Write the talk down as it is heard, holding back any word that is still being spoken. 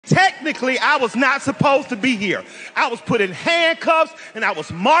technically, I was not supposed to be here. I was put in handcuffs and I was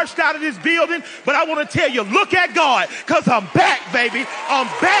marched out of this building. But I want to tell you, look at God, because I'm back, baby. I'm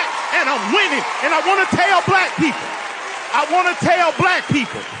back and I'm winning. And I want to tell black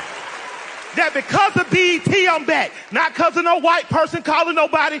people, that because of BET, I'm back. Not because of no white person calling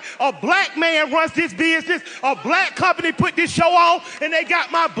nobody. A black man runs this business. A black company put this show on, and they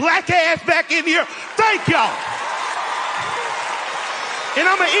got my black ass back in here. Thank y'all. And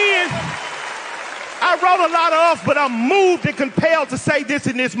I'm going to end. I wrote a lot of, but I'm moved and compelled to say this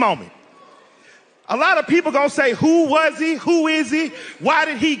in this moment. A lot of people going to say, who was he? Who is he? Why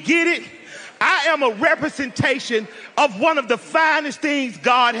did he get it? I am a representation of one of the finest things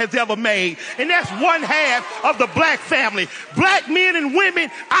God has ever made, and that's one half of the black family. Black men and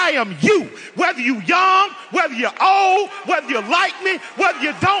women, I am you. Whether you young, whether you're old, whether you like me, whether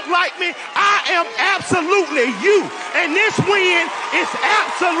you don't like me, I am absolutely you. And this win is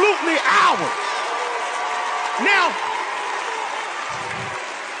absolutely ours.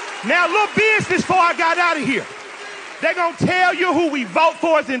 Now, little business before I got out of here. They're going to tell you who we vote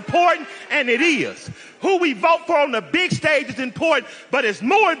for is important, and it is. Who we vote for on the big stage is important, but it's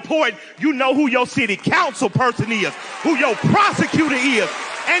more important you know who your city council person is, who your prosecutor is.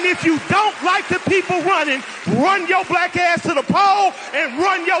 And if you don't like the people running, run your black ass to the poll and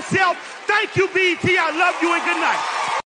run yourself. Thank you, BET. I love you and good night.